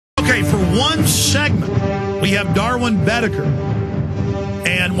Okay, for one segment, we have Darwin Boedecker.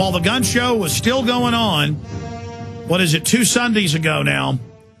 And while the gun show was still going on, what is it, 2 Sundays ago now,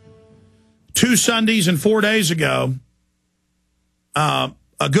 2 Sundays and 4 days ago, a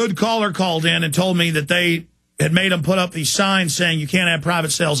good caller called in and told me that they had made them put up these signs saying you can't have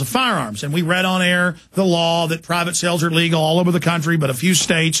private sales of firearms. And we read on air the law that private sales are legal all over the country, but a few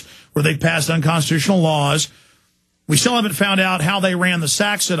states where they've passed unconstitutional laws. We still haven't found out how they ran the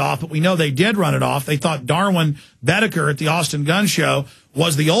Saxit off, but we know they did run it off. They thought Darwin Boedecker at the Austin Gun Show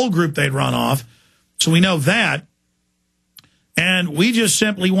was the old group they'd run off. So we know that. And we just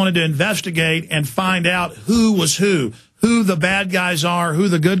simply wanted to investigate and find out who was who the bad guys are, who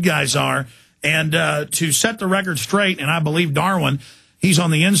the good guys are, and to set the record straight. And I believe Darwin, he's on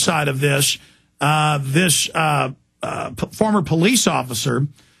the inside of this. Former police officer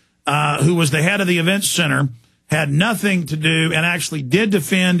who was the head of the events center had nothing to do and actually did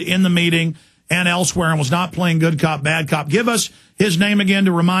defend in the meeting and elsewhere and was not playing good cop, bad cop. Give us his name again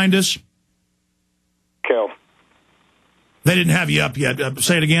to remind us. Kel. They didn't have you up yet.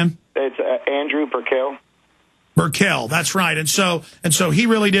 Say it again. It's Andrew Burkell. Burkell, that's right. And so he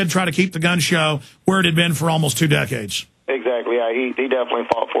really did try to keep the gun show where it had been for almost 2 decades. Exactly. Yeah, he definitely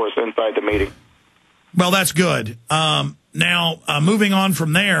fought for us inside the meeting. Well, that's good. Now, moving on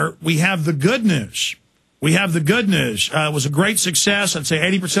from there, we have the good news. We have the good news. It was a great success. I'd say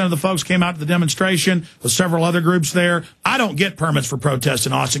 80% of the folks came out to the demonstration with several other groups there. I don't get permits for protests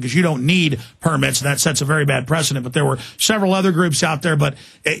in Austin because you don't need permits, and that sets a very bad precedent. But there were several other groups out there. But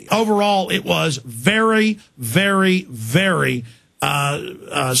overall, it was very, very, very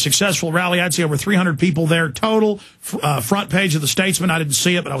successful rally. I'd say over 300 people there total. Front page of the Statesman. I didn't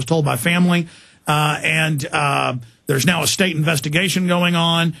see it, but I was told by family. There's now a state investigation going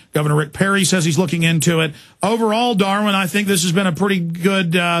on. Governor Rick Perry says he's looking into it. Overall, Darwin, I think this has been a pretty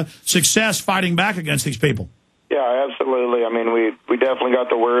good success fighting back against these people. Yeah, absolutely. I mean, we definitely got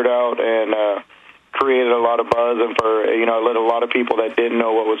the word out and created a lot of buzz, and let a lot of people that didn't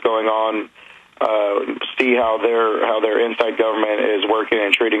know what was going on see how their inside government is working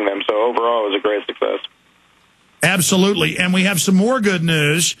and treating them. So overall, it was a great success. Absolutely, and we have some more good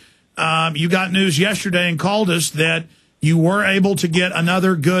news. You got news yesterday and called us that you were able to get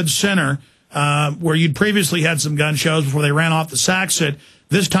another good center where you'd previously had some gun shows before they ran off the Saxit,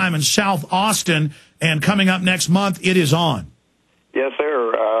 this time in South Austin, and coming up next month, it is on. Yes,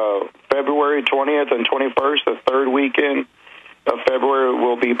 sir. February 20th and 21st, the third weekend of February,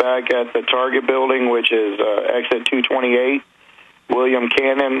 we'll be back at the Target building, which is exit 228, William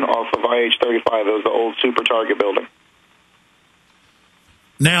Cannon off of IH-35. It was the old Super Target building.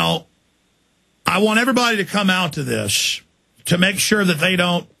 Now, I want everybody to come out to this to make sure that they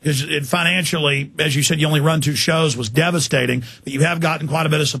don't, because financially, as you said, you only run 2 shows, was devastating, but you have gotten quite a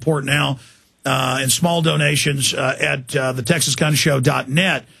bit of support now in small donations at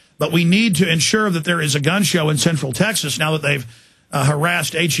thetexasgunshow.net. But we need to ensure that there is a gun show in Central Texas now that they've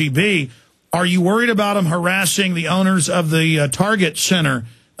harassed HEB. Are you worried about them harassing the owners of the Target Center?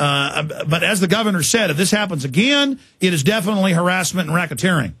 But as the governor said, if this happens again, it is definitely harassment and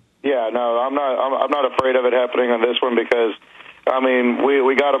racketeering. Yeah, no, I'm not afraid of it happening on this one because, I mean,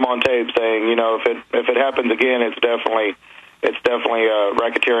 we got them on tape saying, if it happens again, it's definitely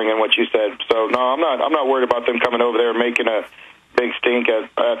racketeering and what you said. So no, I'm not worried about them coming over there and making a big stink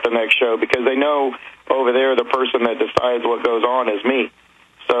at the next show because they know over there the person that decides what goes on is me.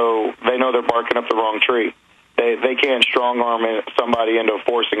 So they know they're barking up the wrong tree. They can't strong-arm somebody into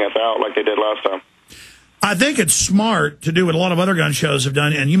forcing us out like they did last time. I think it's smart to do what a lot of other gun shows have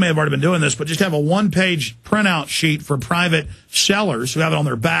done, and you may have already been doing this, but just have a 1-page printout sheet for private sellers who have it on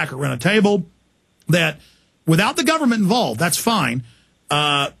their back or rent a table that, without the government involved, that's fine,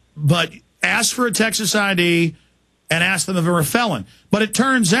 but ask for a Texas ID and ask them if they're a felon. But it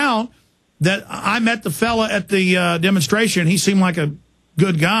turns out that I met the fella at the demonstration. He seemed like a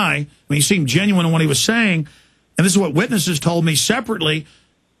good guy. I mean, he seemed genuine in what he was saying. And this is what witnesses told me separately,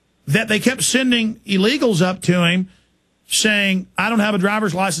 that they kept sending illegals up to him saying, I don't have a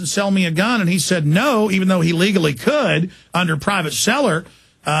driver's license, sell me a gun. And he said no, even though he legally could under private seller.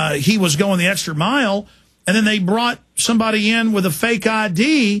 He was going the extra mile. And then they brought somebody in with a fake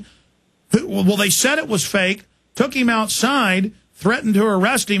ID. Well, they said it was fake, took him outside, threatened to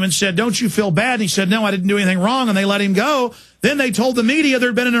arrest him and said, don't you feel bad? And he said, no, I didn't do anything wrong. And they let him go. Then they told the media there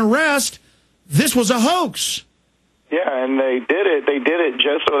had been an arrest. This was a hoax. Yeah, and they did it. They did it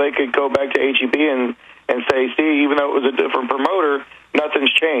just so they could go back to HEB and say, see, even though it was a different promoter,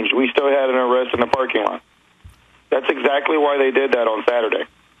 nothing's changed. We still had an arrest in the parking lot. That's exactly why they did that on Saturday.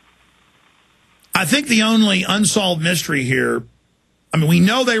 I think the only unsolved mystery here I mean, we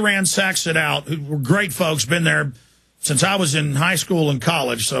know they ran Saxit out, who were great folks, been there since I was in high school and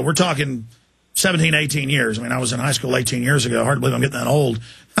college. So we're talking 17, 18 years. I mean, I was in high school 18 years ago. Hard to believe I'm getting that old.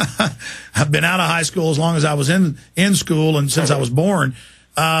 I've been out of high school as long as I was in school and since I was born.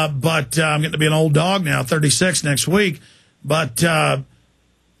 But I'm getting to be an old dog now, 36 next week. But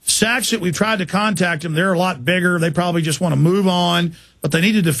Saxit, we've tried to contact them. They're a lot bigger. They probably just want to move on, but they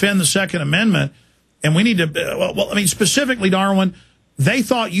need to defend the Second Amendment. And we need to, well, I mean, specifically, Darwin, they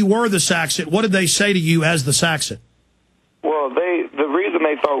thought you were the Saxit. What did they say to you as the Saxit? Well, the reason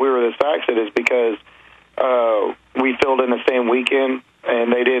they thought we were the Saxit is because we filled in the same weekend,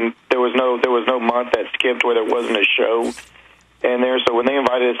 and they didn't. There was no month that skipped where there wasn't a show. And so when they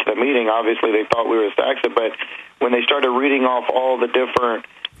invited us to the meeting, obviously they thought we were the Saxit. But when they started reading off all the different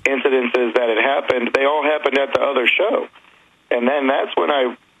incidences that had happened, they all happened at the other show. And then that's when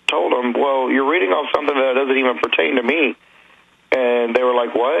I told them, well, you're reading off something that doesn't even pertain to me. And they were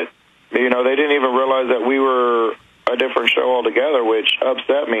like, what? You know, they didn't even realize that we were a different show altogether, which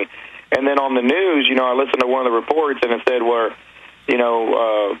upset me. And then on the news, you know, I listened to one of the reports, and it said where, you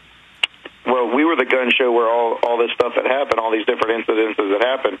know, well, we were the gun show where all this stuff had happened, all these different incidences that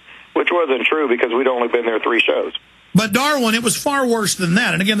happened, which wasn't true because we'd only been there 3 shows. But, Darwin, it was far worse than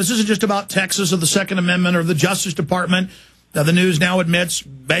that. And, again, this isn't just about Texas or the Second Amendment or the Justice Department. The news now admits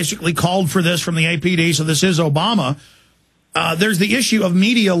basically called for this from the APD, so this is Obama. There's the issue of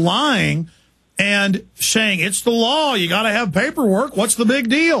media lying and saying it's the law. You got to have paperwork. What's the big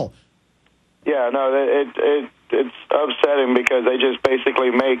deal? Yeah, no, it's upsetting because they just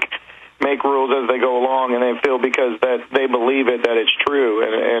basically make rules as they go along, and they feel because that they believe it that it's true.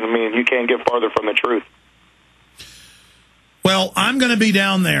 And I mean, you can't get farther from the truth. Well, I'm going to be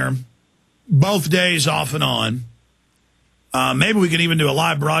down there both days off and on. Maybe we can even do a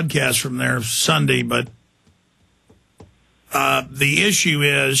live broadcast from there Sunday, but the issue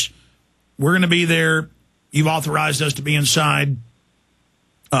is we're going to be there. You've authorized us to be inside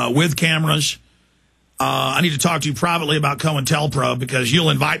with cameras. I need to talk to you privately about COINTELPRO because you'll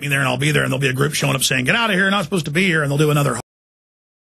invite me there and I'll be there, and there'll be a group showing up saying, get out of here, you're not supposed to be here, and they'll do another